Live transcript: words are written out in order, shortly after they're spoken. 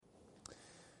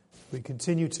We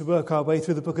continue to work our way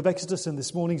through the book of Exodus, and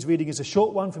this morning's reading is a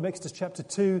short one from Exodus chapter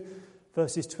 2,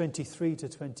 verses 23 to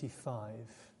 25.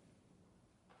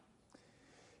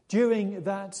 During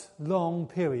that long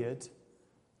period,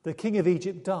 the king of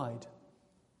Egypt died.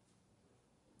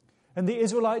 And the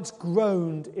Israelites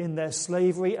groaned in their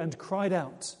slavery and cried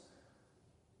out.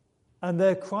 And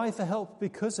their cry for help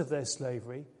because of their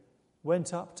slavery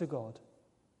went up to God.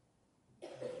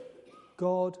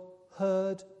 God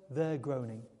heard their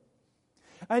groaning.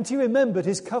 And he remembered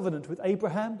his covenant with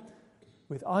Abraham,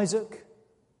 with Isaac,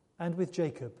 and with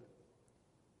Jacob.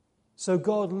 So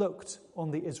God looked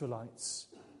on the Israelites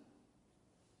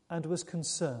and was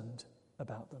concerned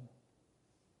about them.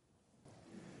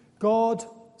 God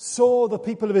saw the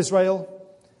people of Israel,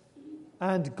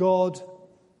 and God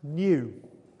knew.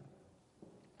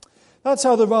 That's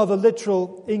how the rather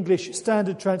literal English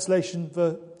Standard Translation,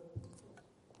 the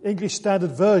English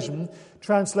Standard Version,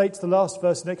 translates the last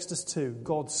verse in Exodus 2.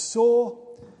 God saw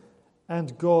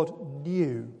and God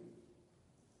knew.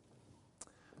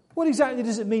 What exactly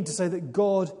does it mean to say that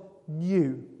God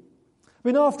knew? I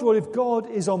mean, after all, if God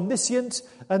is omniscient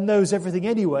and knows everything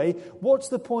anyway, what's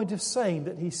the point of saying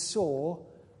that he saw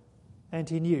and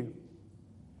he knew?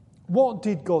 What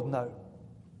did God know?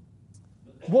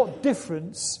 What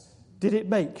difference did it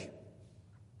make?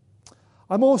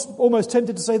 I'm almost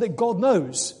tempted to say that God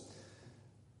knows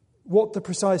what the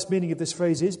precise meaning of this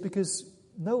phrase is, because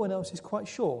no one else is quite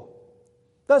sure.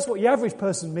 That's what the average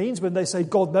person means when they say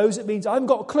God knows. It means I haven't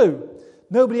got a clue.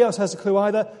 Nobody else has a clue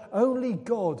either. Only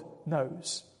God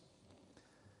knows.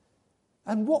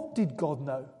 And what did God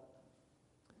know?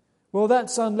 Well,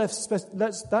 that's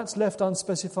left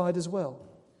unspecified as well.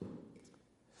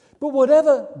 But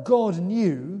whatever God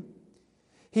knew,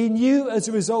 he knew as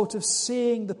a result of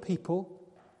seeing the people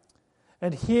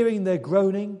and hearing their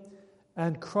groaning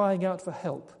and crying out for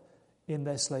help in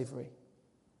their slavery.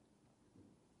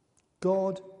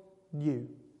 God knew.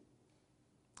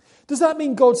 Does that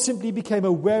mean God simply became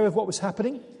aware of what was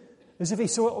happening, as if he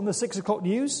saw it on the 6 o'clock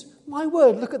news? My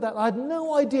word, look at that. I had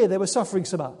no idea they were suffering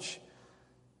so much.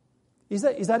 Is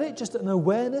that it? Just an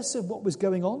awareness of what was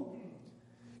going on?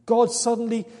 God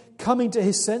suddenly coming to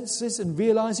his senses and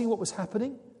realizing what was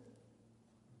happening?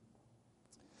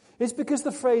 It's because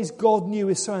the phrase God knew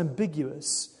is so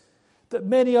ambiguous that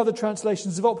many other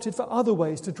translations have opted for other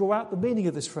ways to draw out the meaning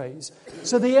of this phrase.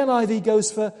 So the NIV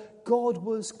goes for God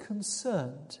was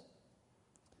concerned.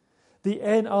 The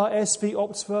NRSV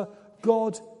opts for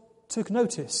God took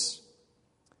notice.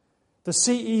 The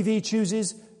CEV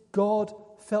chooses God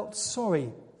felt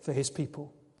sorry for his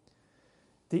people.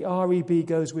 The REB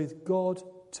goes with God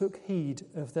took heed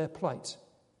of their plight.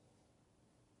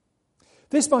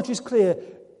 This much is clear.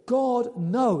 God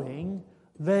knowing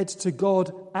led to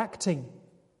God acting,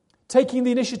 taking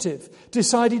the initiative,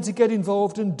 deciding to get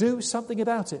involved and do something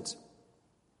about it.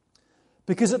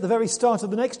 Because at the very start of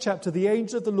the next chapter, the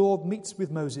angel of the Lord meets with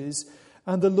Moses,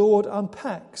 and the Lord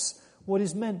unpacks what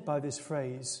is meant by this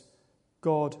phrase,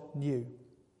 God knew.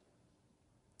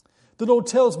 The Lord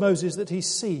tells Moses that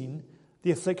he's seen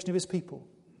the affliction of his people.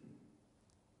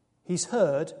 He's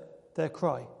heard their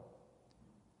cry.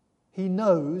 He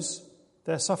knows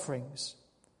their sufferings.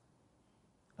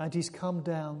 And he's come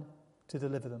down to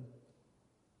deliver them.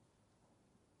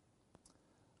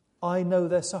 I know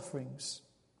their sufferings.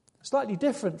 Slightly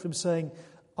different from saying,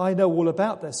 I know all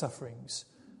about their sufferings.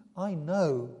 I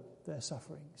know their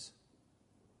sufferings.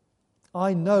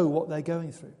 I know what they're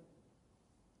going through.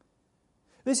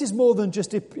 This is more than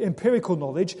just empirical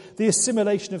knowledge, the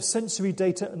assimilation of sensory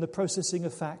data and the processing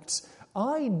of facts.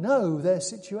 I know their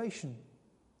situation.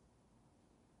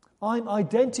 I'm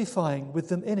identifying with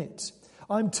them in it.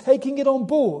 I'm taking it on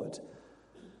board.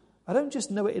 I don't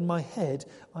just know it in my head,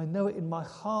 I know it in my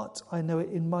heart, I know it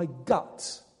in my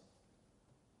gut.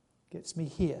 Gets me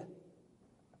here.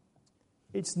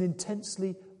 It's an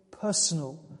intensely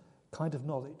personal kind of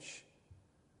knowledge.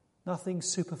 Nothing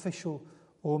superficial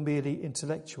or merely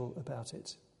intellectual about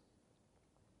it.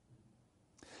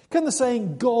 Can the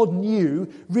saying, God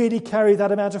knew, really carry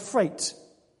that amount of freight?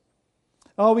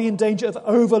 Are we in danger of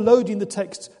overloading the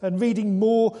text and reading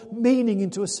more meaning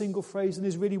into a single phrase than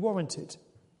is really warranted?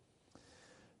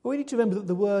 Well, we need to remember that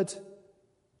the word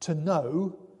to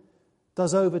know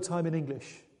does overtime in English.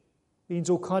 It means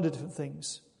all kinds of different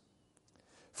things.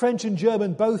 French and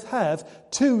German both have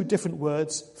two different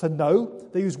words for know.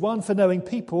 They use one for knowing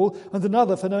people and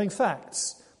another for knowing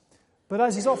facts. But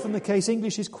as is often the case,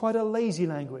 English is quite a lazy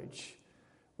language.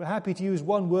 We're happy to use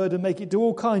one word and make it do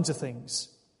all kinds of things.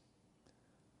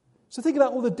 So think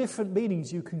about all the different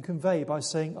meanings you can convey by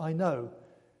saying, I know,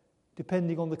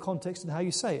 depending on the context and how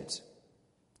you say it.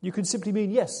 You can simply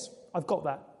mean, yes, I've got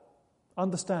that.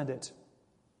 Understand it.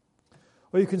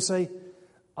 Or you can say,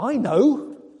 I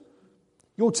know.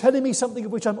 You're telling me something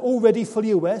of which I'm already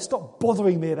fully aware. Stop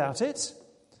bothering me about it.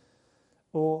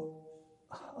 Or,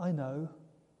 I know.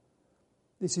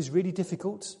 This is really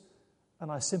difficult,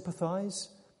 and I sympathise,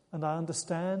 and I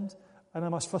understand, and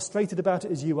I'm as frustrated about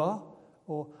it as you are.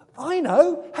 Or, I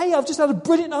know. Hey, I've just had a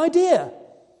brilliant idea.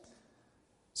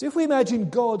 So if we imagine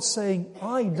God saying,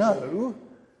 I know,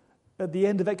 at the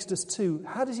end of Exodus 2,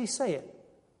 how does he say it?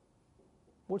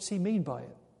 What does he mean by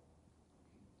it?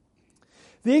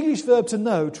 The English verb to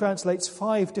know translates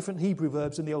 5 different Hebrew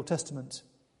verbs in the Old Testament.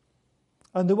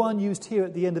 And the one used here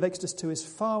at the end of Exodus 2 is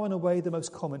far and away the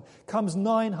most common. Comes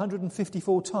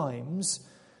 954 times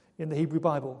in the Hebrew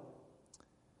Bible.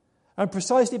 And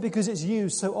precisely because it's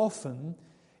used so often,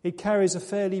 it carries a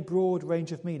fairly broad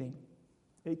range of meaning.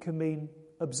 It can mean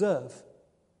observe,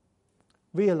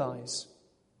 realise,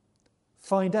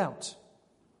 find out,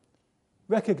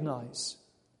 recognise,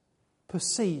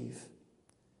 perceive,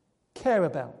 care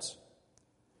about,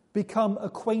 become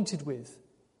acquainted with,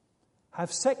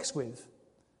 have sex with,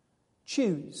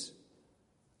 choose,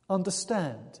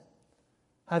 understand,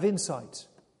 have insight.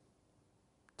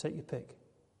 Take your pick.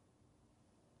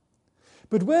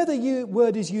 But where the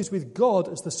word is used with God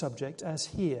as the subject, as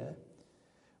here,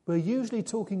 we're usually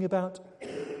talking about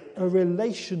a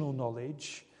relational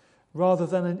knowledge rather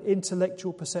than an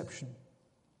intellectual perception.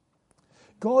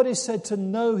 God is said to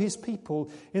know his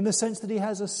people in the sense that he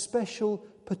has a special,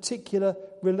 particular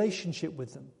relationship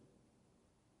with them.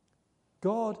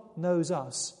 God knows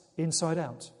us inside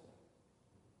out.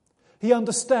 He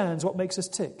understands what makes us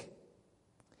tick.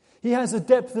 He has a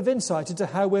depth of insight into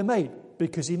how we're made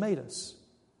because he made us.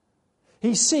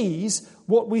 He sees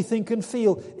what we think and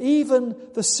feel. Even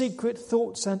the secret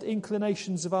thoughts and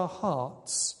inclinations of our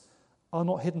hearts are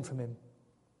not hidden from him.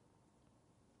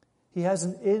 He has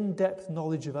an in-depth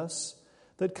knowledge of us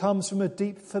that comes from a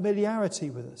deep familiarity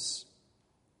with us.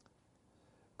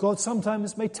 God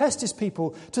sometimes may test his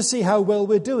people to see how well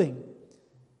we're doing.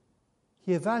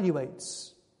 He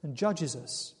evaluates and judges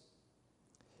us.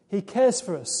 He cares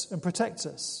for us and protects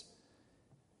us.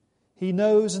 He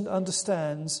knows and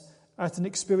understands at an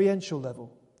experiential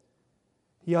level.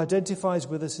 He identifies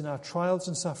with us in our trials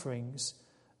and sufferings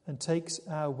and takes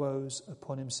our woes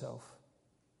upon himself.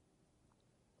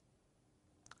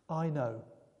 I know,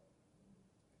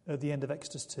 at the end of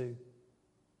Exodus 2.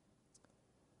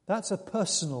 That's a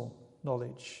personal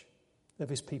knowledge of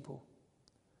his people,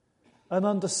 an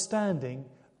understanding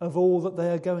of all that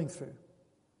they are going through.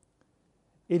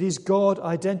 It is God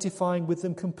identifying with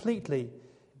them completely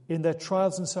in their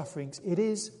trials and sufferings. It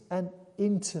is an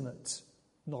intimate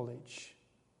knowledge.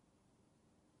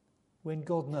 When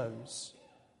God knows,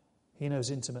 he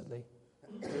knows intimately.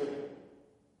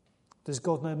 Does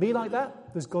God know me like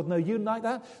that? Does God know you like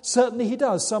that? Certainly he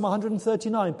does. Psalm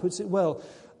 139 puts it well.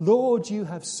 Lord, you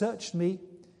have searched me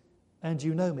and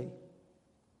you know me.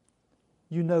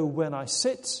 You know when I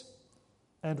sit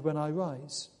and when I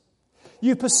rise.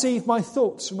 You perceive my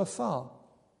thoughts from afar.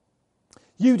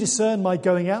 You discern my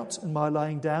going out and my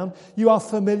lying down. You are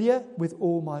familiar with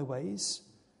all my ways.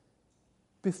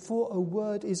 Before a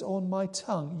word is on my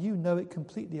tongue, you know it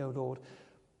completely, O Lord.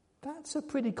 That's a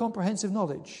pretty comprehensive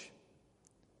knowledge.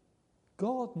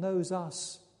 God knows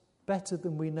us better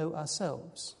than we know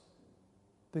ourselves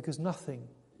because nothing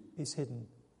is hidden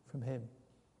from him.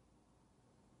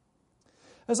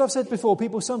 As I've said before,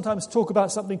 people sometimes talk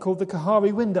about something called the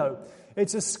Kahari window.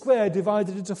 It's a square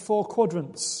divided into 4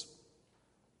 quadrants.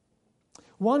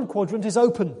 One quadrant is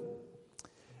open.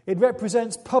 It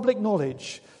represents public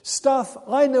knowledge, stuff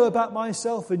I know about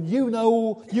myself and you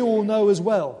all know as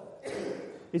well.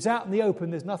 It's out in the open.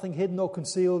 There's nothing hidden or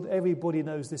concealed. Everybody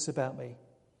knows this about me.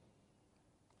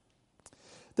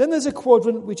 Then there's a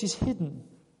quadrant which is hidden.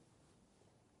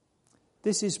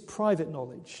 This is private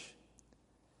knowledge.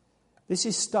 This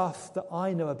is stuff that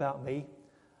I know about me,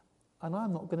 and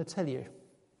I'm not going to tell you.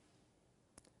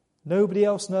 Nobody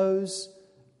else knows,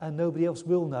 and nobody else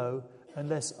will know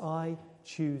unless I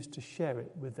choose to share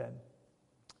it with them.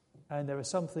 And there are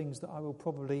some things that I will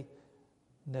probably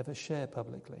never share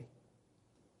publicly.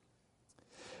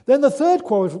 Then the third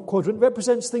quadrant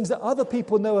represents things that other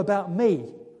people know about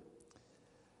me,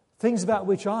 things about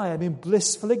which I am in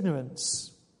blissful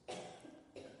ignorance.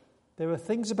 There are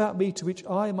things about me to which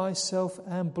I myself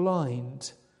am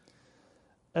blind,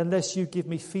 unless you give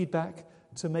me feedback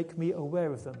to make me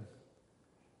aware of them.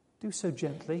 Do so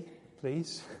gently,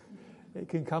 please. It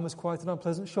can come as quite an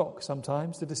unpleasant shock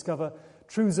sometimes to discover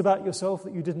truths about yourself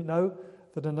that you didn't know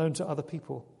that are known to other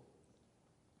people.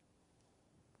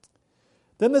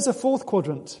 Then there's a fourth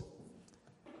quadrant.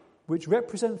 which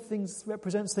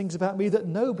represents things about me that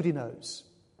nobody knows.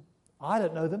 I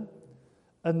don't know them,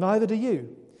 and neither do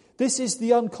you. This is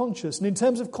the unconscious, and in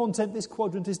terms of content, this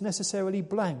quadrant is necessarily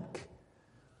blank.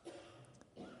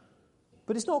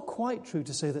 But it's not quite true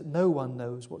to say that no one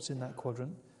knows what's in that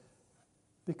quadrant,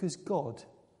 because God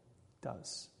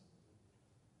does.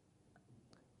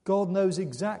 God knows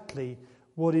exactly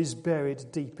what is buried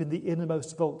deep in the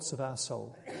innermost vaults of our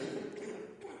soul.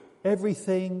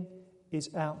 Everything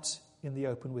is out in the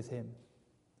open with him.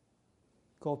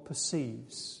 God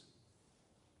perceives.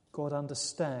 God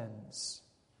understands.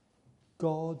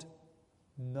 God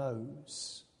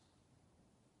knows.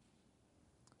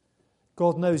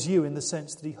 God knows you in the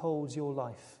sense that he holds your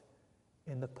life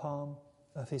in the palm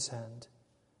of his hand,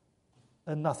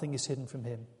 and nothing is hidden from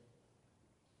him.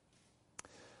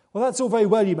 Well, that's all very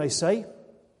well, you may say.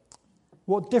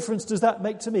 What difference does that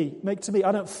make to me?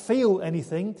 I don't feel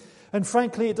anything, and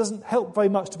frankly, it doesn't help very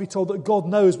much to be told that God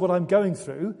knows what I'm going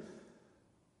through.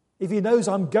 If he knows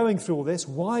I'm going through all this,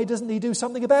 why doesn't he do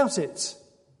something about it?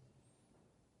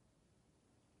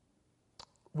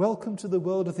 Welcome to the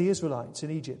world of the Israelites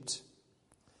in Egypt,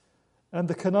 and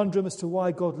the conundrum as to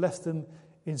why God left them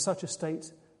in such a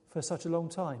state for such a long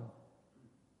time.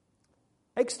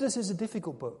 Exodus is a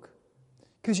difficult book,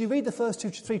 because you read the first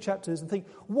 2-3 chapters and think,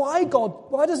 why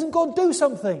God? Why doesn't God do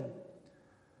something?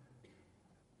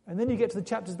 And then you get to the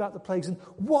chapters about the plagues and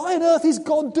why on earth is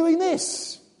God doing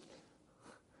this?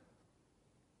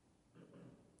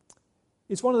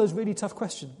 It's one of those really tough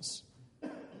questions.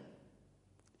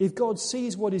 If God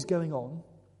sees what is going on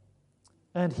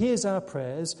and hears our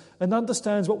prayers and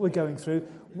understands what we're going through,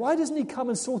 why doesn't he come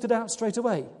and sort it out straight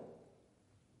away?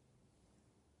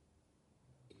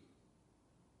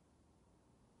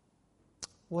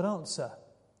 What answer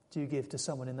do you give to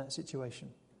someone in that situation?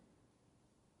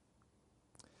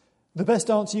 The best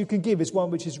answer you can give is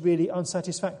one which is really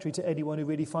unsatisfactory to anyone who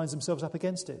really finds themselves up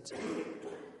against it.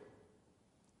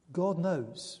 God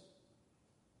knows.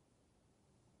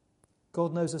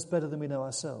 God knows us better than we know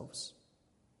ourselves.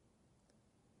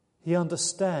 He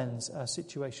understands our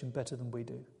situation better than we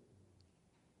do.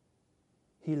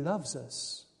 He loves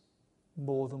us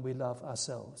more than we love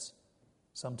ourselves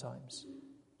sometimes.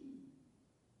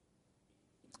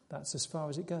 That's as far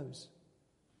as it goes.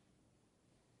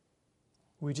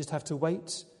 We just have to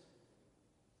wait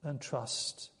and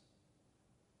trust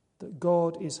that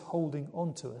God is holding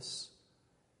on to us,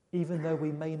 even though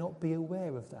we may not be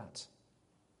aware of that.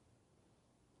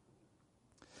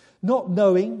 Not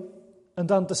knowing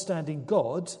and understanding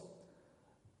God,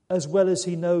 as well as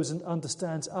he knows and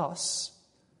understands us,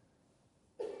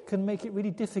 can make it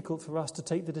really difficult for us to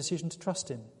take the decision to trust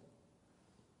him,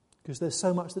 because there's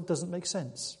so much that doesn't make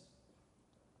sense.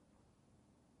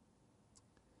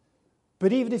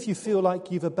 But even if you feel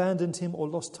like you've abandoned him or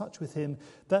lost touch with him,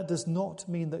 that does not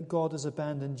mean that God has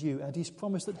abandoned you, and he's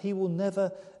promised that he will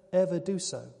never, ever do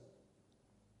so.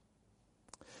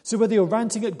 So whether you're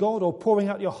ranting at God or pouring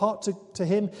out your heart to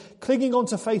him, clinging on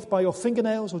to faith by your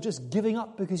fingernails, or just giving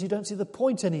up because you don't see the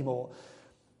point anymore,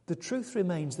 the truth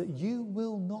remains that you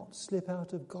will not slip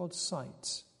out of God's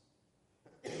sight,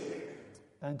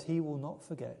 and he will not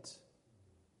forget.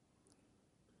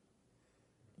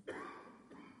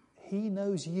 He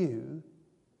knows you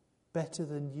better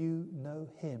than you know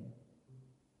him.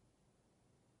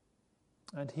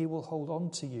 And he will hold on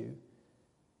to you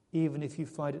even if you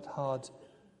find it hard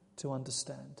to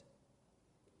understand.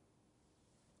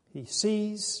 He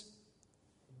sees,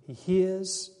 he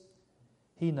hears,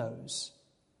 he knows.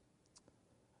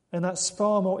 And that's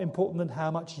far more important than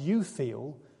how much you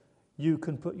feel you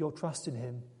can put your trust in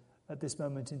him at this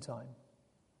moment in time.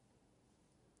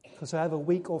 Because however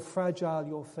weak or fragile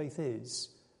your faith is,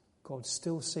 God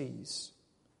still sees,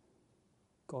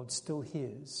 God still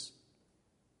hears,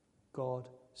 God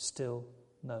still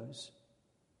knows.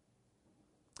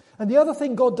 And the other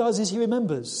thing God does is he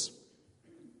remembers.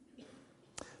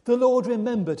 The Lord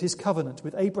remembered his covenant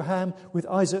with Abraham, with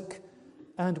Isaac,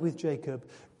 and with Jacob.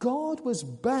 God was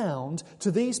bound to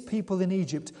these people in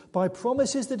Egypt by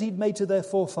promises that he'd made to their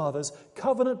forefathers,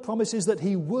 covenant promises that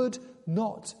he would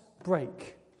not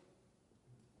break.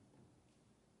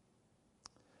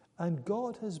 And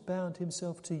God has bound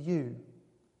himself to you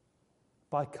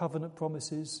by covenant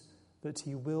promises that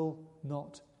he will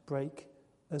not break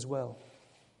as well.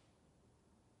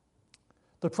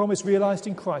 The promise realized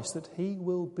in Christ that he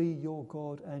will be your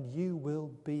God and you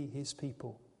will be his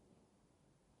people.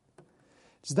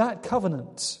 It's that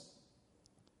covenant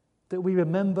that we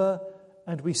remember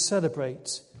and we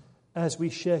celebrate as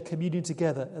we share communion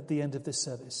together at the end of this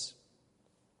service.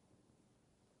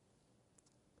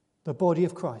 The body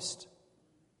of Christ,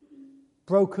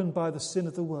 broken by the sin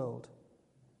of the world,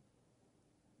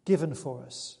 given for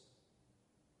us,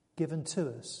 given to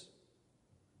us,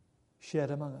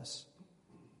 shared among us.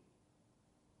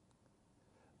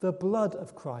 The blood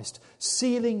of Christ,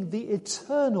 sealing the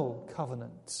eternal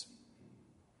covenant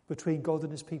between God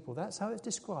and his people. That's how it's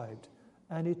described,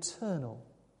 an eternal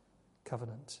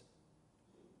covenant.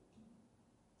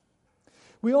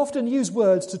 We often use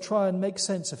words to try and make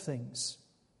sense of things.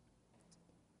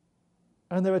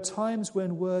 And there are times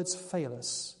when words fail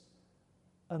us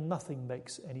and nothing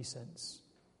makes any sense.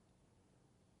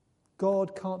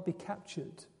 God can't be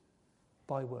captured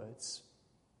by words.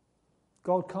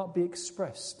 God can't be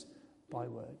expressed by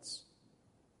words.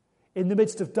 In the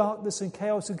midst of darkness and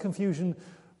chaos and confusion,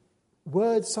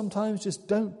 words sometimes just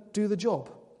don't do the job.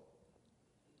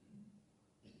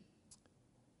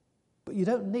 But you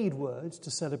don't need words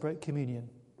to celebrate communion.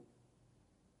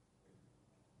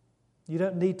 You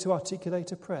don't need to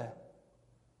articulate a prayer.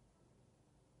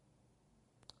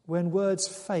 When words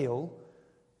fail,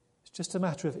 it's just a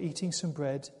matter of eating some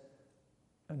bread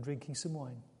and drinking some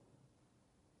wine.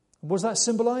 And what does that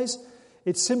symbolize?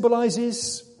 It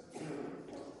symbolizes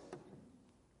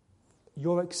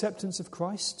your acceptance of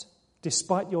Christ,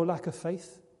 despite your lack of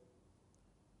faith,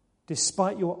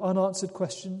 despite your unanswered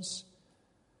questions,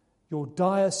 your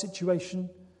dire situation,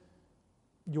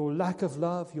 your lack of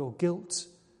love, your guilt,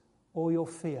 or your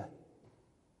fear.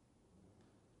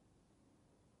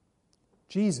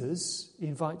 Jesus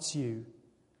invites you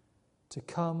to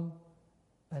come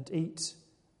and eat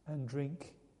and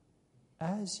drink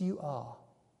as you are.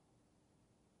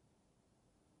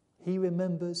 He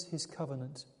remembers his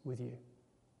covenant with you.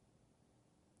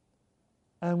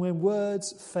 And when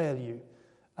words fail you,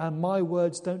 and my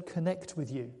words don't connect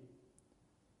with you,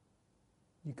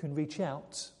 you can reach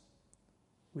out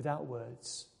without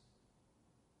words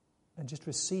and just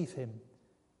receive him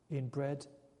in bread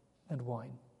and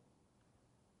wine.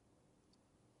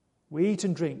 We eat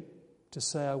and drink to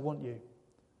say, I want you.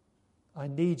 I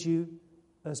need you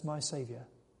as my Saviour.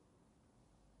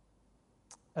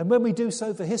 And when we do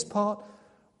so for his part,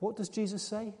 what does Jesus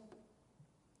say?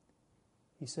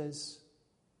 He says,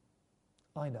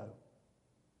 I know.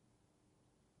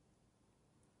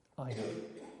 I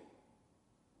know.